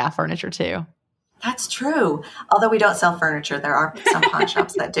 Furniture too. That's true. Although we don't sell furniture, there are some pawn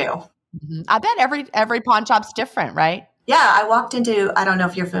shops that do. Mm-hmm. I bet every pawn shop's different, right? Yeah, I walked into, I don't know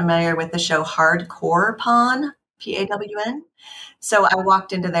if you're familiar with the show Hardcore Pawn, PAWN. So I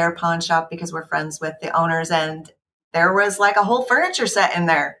walked into their pawn shop because we're friends with the owners, and there was like a whole furniture set in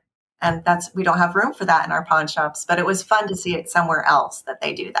there. And we don't have room for that in our pawn shops, but it was fun to see it somewhere else that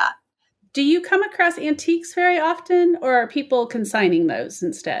they do that. Do you come across antiques very often, or are people consigning those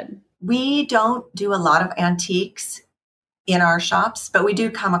instead? We don't do a lot of antiques in our shops, but we do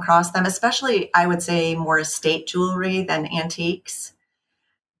come across them, especially, I would say, more estate jewelry than antiques.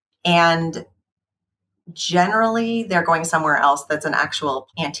 And generally, they're going somewhere else that's an actual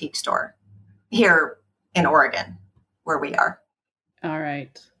antique store here in Oregon, where we are. All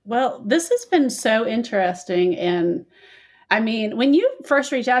right. Well, this has been so interesting. And I mean, when you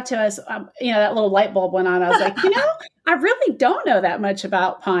first reached out to us, that little light bulb went on. I was like, I really don't know that much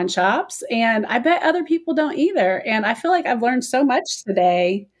about pawn shops, and I bet other people don't either. And I feel like I've learned so much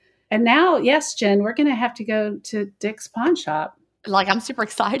today. And now, yes, Jen, we're going to have to go to Dick's Pawn Shop. Like, I'm super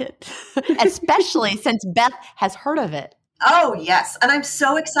excited, especially since Beth has heard of it. Oh, yes. And I'm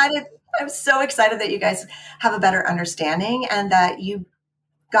so excited. I'm so excited that you guys have a better understanding and that you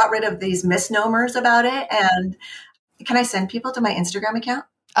got rid of these misnomers about it. And can I send people to my Instagram account?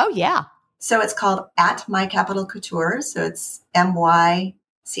 Oh, yeah. So it's called @MyCapitalCouture. So it's MyCapitalCouture.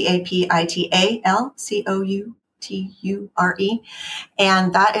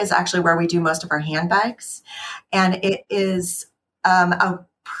 And that is actually where we do most of our handbags. And it is a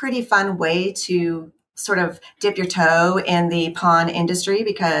pretty fun way to sort of dip your toe in the pawn industry,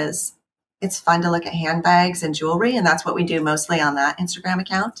 because it's fun to look at handbags and jewelry. And that's what we do mostly on that Instagram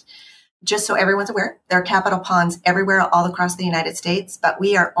account. Just so everyone's aware, there are Capital Pawns everywhere, all across the United States, but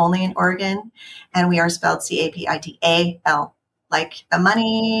we are only in Oregon, and we are spelled CAPITAL, like the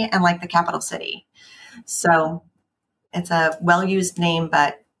money and like the capital city. So it's a well-used name,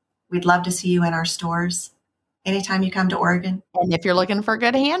 but we'd love to see you in our stores anytime you come to Oregon. And if you're looking for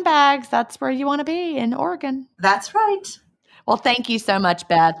good handbags, that's where you want to be, in Oregon. That's right. Well, thank you so much,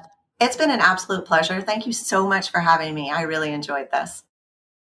 Beth. It's been an absolute pleasure. Thank you so much for having me. I really enjoyed this.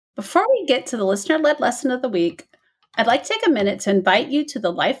 Before we get to the listener-led lesson of the week, I'd like to take a minute to invite you to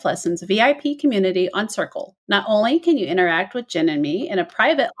the Life Lessons VIP community on Circle. Not only can you interact with Jen and me in a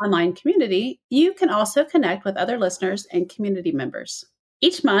private online community, you can also connect with other listeners and community members.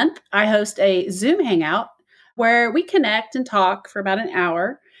 Each month, I host a Zoom hangout where we connect and talk for about an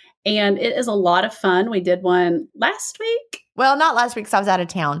hour, and it is a lot of fun. We did one last week. Well, not last week because I was out of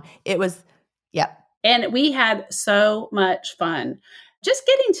town. It was, yeah. And we had so much fun. Just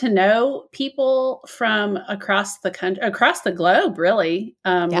getting to know people from across the country, across the globe, really.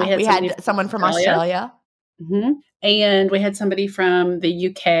 We had someone from Australia. Mm-hmm. And we had somebody from the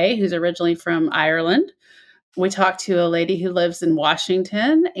UK who's originally from Ireland. We talked to a lady who lives in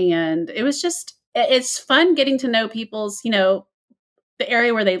Washington. And it was it's fun getting to know people's, the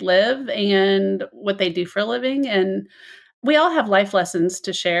area where they live and what they do for a living. And we all have life lessons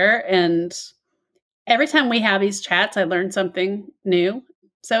to share. And every time we have these chats, I learn something new.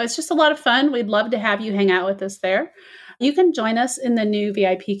 So it's just a lot of fun. We'd love to have you hang out with us there. You can join us in the new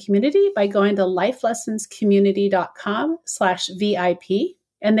VIP community by going to lifelessonscommunity.com/VIP.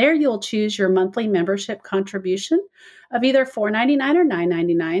 And there you'll choose your monthly membership contribution of either $4.99 or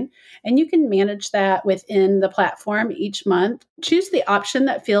 $9.99. And you can manage that within the platform each month. Choose the option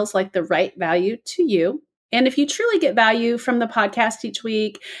that feels like the right value to you. And if you truly get value from the podcast each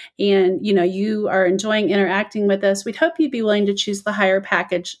week and, you are enjoying interacting with us, we'd hope you'd be willing to choose the higher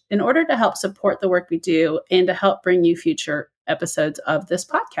package in order to help support the work we do and to help bring you future episodes of this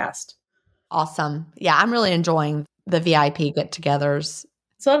podcast. Awesome. Yeah, I'm really enjoying the VIP get-togethers.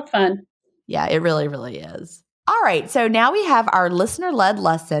 It's a lot of fun. Yeah, it really, really is. All right. So now we have our listener-led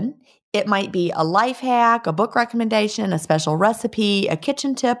lesson. It might be a life hack, a book recommendation, a special recipe, a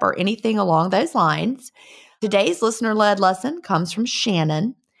kitchen tip, or anything along those lines. Today's listener-led lesson comes from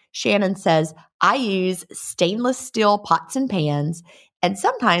Shannon. Shannon says, I use stainless steel pots and pans, and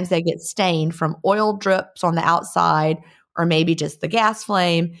sometimes they get stained from oil drips on the outside or maybe just the gas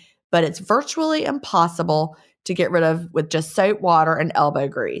flame, but it's virtually impossible to get rid of with just soap, water, and elbow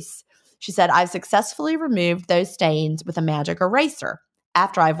grease. She said, I've successfully removed those stains with a magic eraser.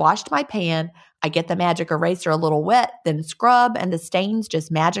 After I've washed my pan, I get the magic eraser a little wet, then scrub, and the stains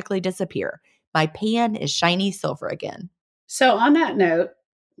just magically disappear. My pan is shiny silver again. So on that note,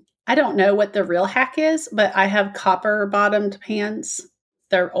 I don't know what the real hack is, but I have copper bottomed pans.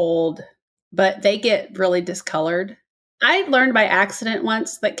 They're old, but they get really discolored. I learned by accident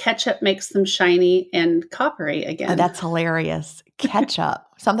once that ketchup makes them shiny and coppery again. Oh, that's hilarious. Ketchup.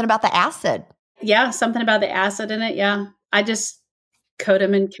 Something about the acid. Yeah, something about the acid in it. Yeah. I just coat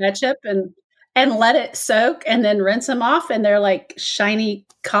them in ketchup and let it soak and then rinse them off, and they're like shiny,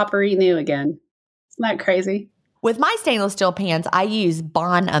 coppery new again. Isn't that crazy? With my stainless steel pans, I use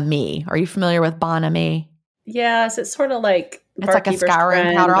Bon Ami. Are you familiar with Bon Ami? Yes, it's sort of like it's like a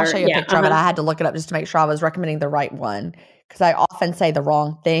scouring powder. I'll show you a picture of it. I had to look it up just to make sure I was recommending the right one because I often say the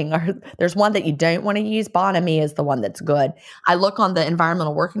wrong thing. Or there's one that you don't want to use. Bon Ami is the one that's good. I look on the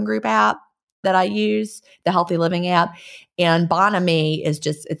Environmental Working Group app that I use, the Healthy Living app, and Bon Ami is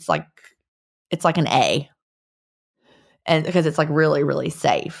just it's like an A. And because it's like really, really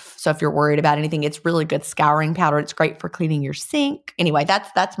safe. So if you're worried about anything, it's really good scouring powder. It's great for cleaning your sink. Anyway,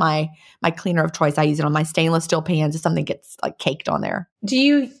 that's my cleaner of choice. I use it on my stainless steel pans if something gets like caked on there. Do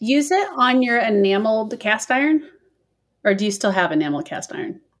you use it on your enameled cast iron? Or do you still have enameled cast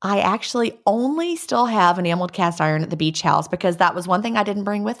iron? I actually only still have enameled cast iron at the beach house because that was one thing I didn't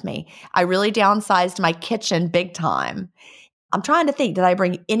bring with me. I really downsized my kitchen big time. I'm trying to think, did I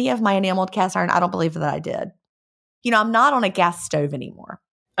bring any of my enameled cast iron? I don't believe that I did. I'm not on a gas stove anymore.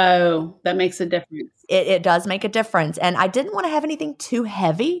 Oh, that makes a difference. It does make a difference. And I didn't want to have anything too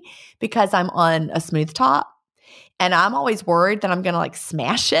heavy because I'm on a smooth top. And I'm always worried that I'm going to like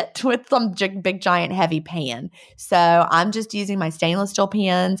smash it with some big, giant, heavy pan. So I'm just using my stainless steel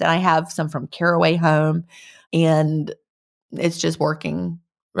pans. And I have some from Caraway Home. And it's just working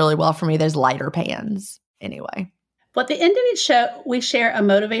really well for me. There's lighter pans anyway. Well, at the end of each show, we share a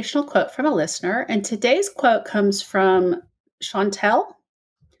motivational quote from a listener. And today's quote comes from Chantel.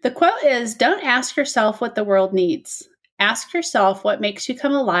 The quote is, don't ask yourself what the world needs. Ask yourself what makes you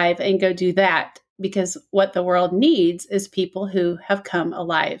come alive and go do that. Because what the world needs is people who have come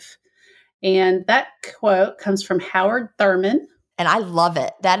alive. And that quote comes from Howard Thurman. And I love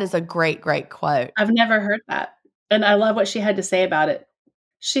it. That is a great, great quote. I've never heard that. And I love what she had to say about it.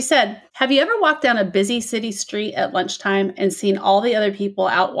 She said, have you ever walked down a busy city street at lunchtime and seen all the other people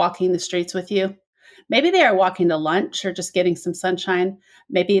out walking the streets with you? Maybe they are walking to lunch or just getting some sunshine.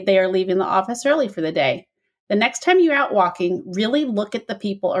 Maybe they are leaving the office early for the day. The next time you're out walking, really look at the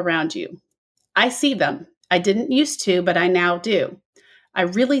people around you. I see them. I didn't used to, but I now do. I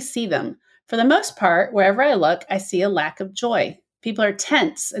really see them. For the most part, wherever I look, I see a lack of joy. People are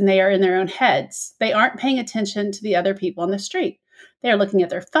tense and they are in their own heads. They aren't paying attention to the other people on the street. They are looking at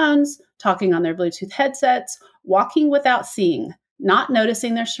their phones, talking on their Bluetooth headsets, walking without seeing, not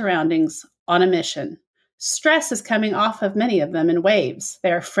noticing their surroundings, on a mission. Stress is coming off of many of them in waves.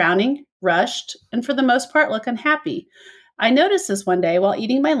 They are frowning, rushed, and for the most part look unhappy. I noticed this one day while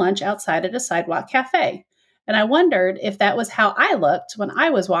eating my lunch outside at a sidewalk cafe, and I wondered if that was how I looked when I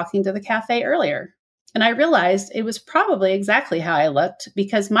was walking to the cafe earlier. And I realized it was probably exactly how I looked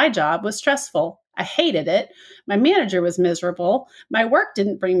because my job was stressful. I hated it. My manager was miserable. My work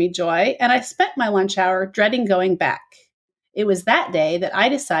didn't bring me joy, and I spent my lunch hour dreading going back. It was that day that I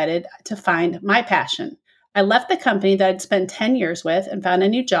decided to find my passion. I left the company that I'd spent 10 years with and found a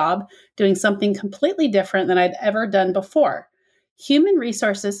new job doing something completely different than I'd ever done before. Human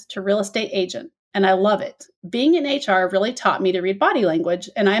resources to real estate agent. And I love it. Being in HR really taught me to read body language,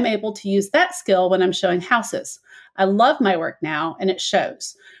 and I'm able to use that skill when I'm showing houses. I love my work now, and it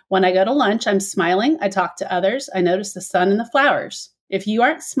shows. When I go to lunch, I'm smiling, I talk to others, I notice the sun and the flowers. If you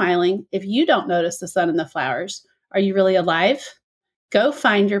aren't smiling, if you don't notice the sun and the flowers, are you really alive? Go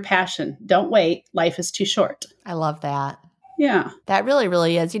find your passion. Don't wait. Life is too short. I love that. Yeah. That really,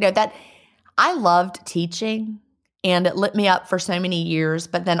 really is. That I loved teaching, and it lit me up for so many years.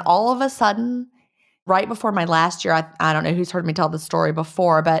 But then all of a sudden, right before my last year, I don't know who's heard me tell the story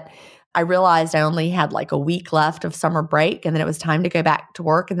before, but I realized I only had like a week left of summer break, and then it was time to go back to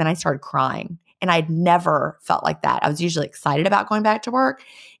work, and then I started crying. And I'd never felt like that. I was usually excited about going back to work,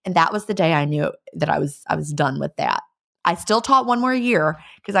 and that was the day I knew that I was done with that. I still taught one more year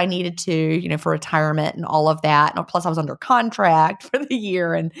because I needed to, for retirement and all of that. And plus I was under contract for the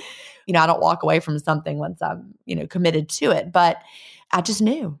year, and, I don't walk away from something once I'm, committed to it. But I just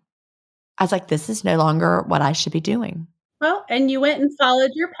knew. I was like, this is no longer what I should be doing. Well, and you went and followed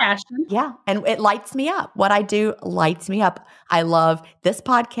your passion. Yeah. And it lights me up. What I do lights me up. I love this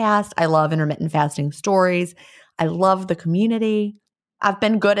podcast. I love intermittent fasting stories. I love the community. I've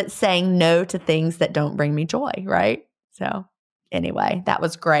been good at saying no to things that don't bring me joy, right? So anyway, that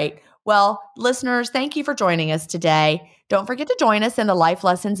was great. Well, listeners, thank you for joining us today. Don't forget to join us in the Life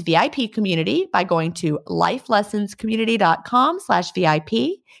Lessons VIP community by going to lifelessonscommunity.com/VIP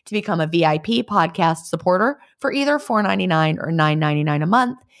to become a VIP podcast supporter for either $4.99 or $9.99 a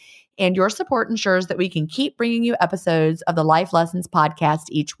month. And your support ensures that we can keep bringing you episodes of the Life Lessons podcast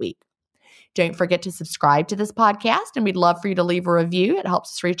each week. Don't forget to subscribe to this podcast, and we'd love for you to leave a review. It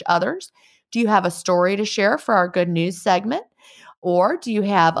helps us reach others. Do you have a story to share for our good news segment? Or do you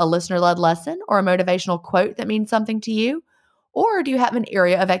have a listener-led lesson or a motivational quote that means something to you? Or do you have an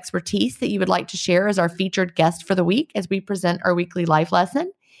area of expertise that you would like to share as our featured guest for the week as we present our weekly life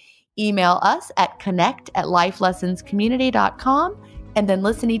lesson? Email us at connect@lifelessonscommunity.com and then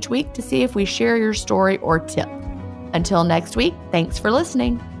listen each week to see if we share your story or tip. Until next week, thanks for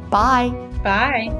listening. Bye. Bye.